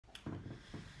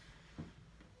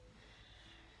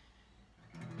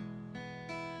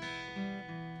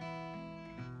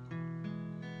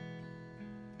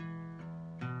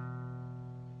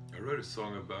wrote a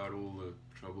song about all the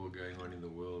trouble going on in the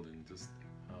world and just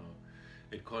how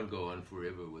it can't go on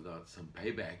forever without some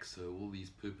payback. So all these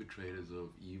perpetrators of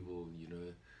evil, you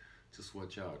know, just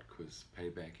watch out, because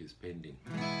payback is pending.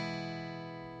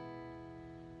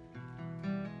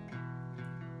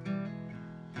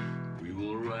 We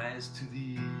will rise to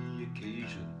the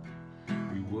occasion.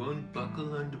 We won't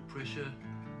buckle under pressure.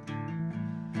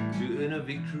 To earn a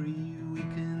victory we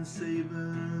can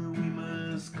savor, we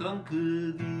must conquer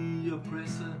the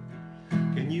oppressor.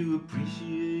 Can you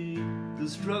appreciate the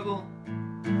struggle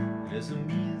as a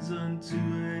means unto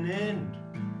an end?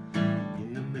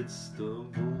 In the midst of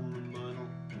all the muddle,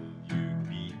 will you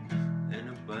be an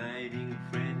abiding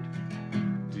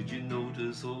friend? Did you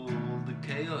notice all the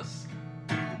chaos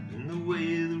in the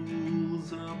way the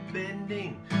rules are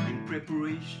bending? In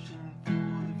preparation for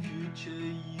the future,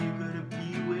 you gotta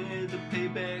beware the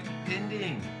payback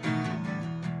pending.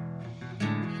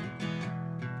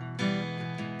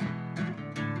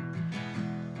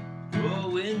 Oh,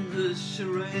 when the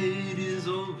charade is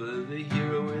over, the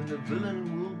hero and the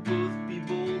villain will both be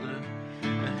bolder.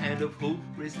 A hand of hope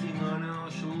resting on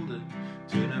our shoulder,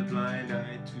 turn a blind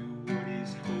eye to what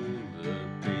is colder.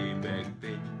 Payback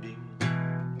pending.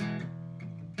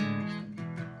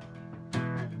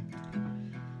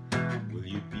 Will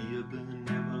you be a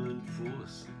benevolent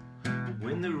force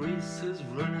when the race has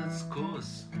run its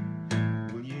course?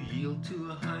 Will you yield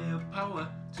to a higher power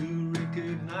to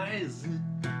recognize it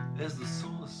as the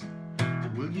source?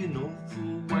 Will you know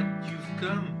for what you've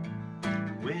come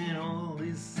when all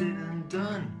is said and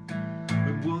done?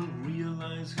 We won't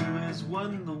realize who has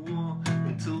won the war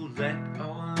until that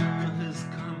hour has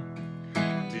come.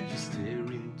 Did you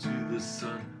stare into the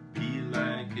sun, be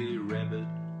like a rabbit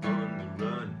on the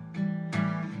run?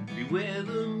 Beware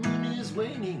the moon is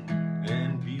waning,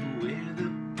 and beware the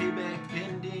payback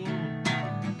pending.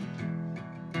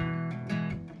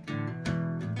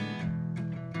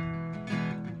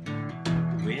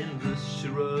 When the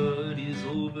charade is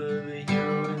over, the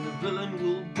hero and the villain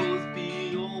will both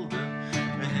be older.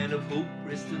 A hand of hope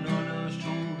resting on our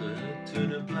shoulder,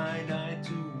 turn a blind eye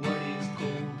to what is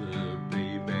colder.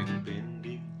 Payback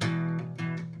pending.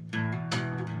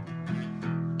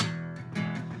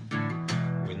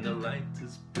 When the light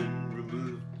has been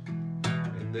removed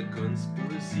and the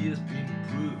conspiracy has been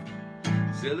proved,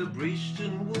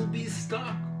 celebration will be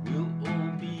stark. We'll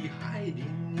all be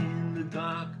hiding in the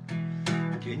dark.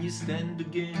 Can you stand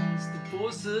against the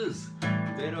forces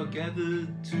that are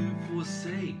gathered to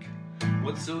forsake?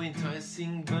 What's so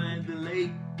enticing by the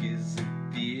lake? Is it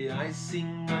the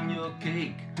icing on your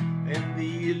cake? And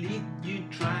the elite you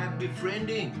try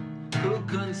befriending,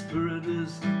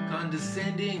 co-conspirators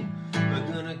condescending, are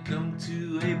gonna come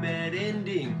to a bad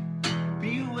ending.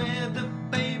 Beware the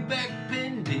payback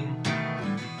pending.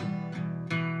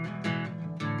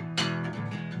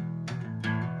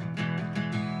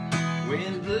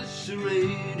 When the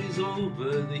charade is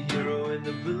over, the hero and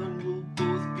the villain will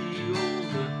both be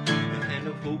older. A hand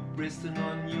of hope resting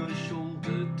on your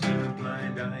shoulder, turn a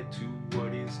blind eye to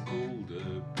what is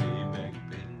colder. Payback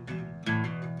pending.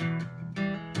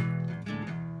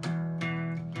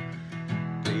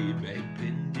 Payback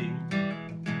pending.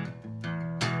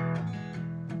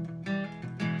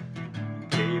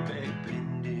 Payback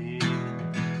pending.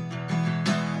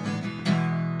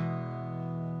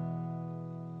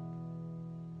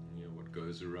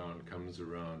 Goes around comes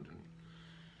around, and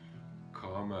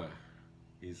karma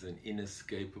is an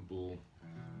inescapable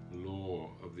law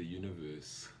of the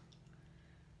universe.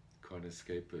 Can't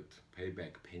escape it.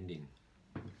 Payback pending.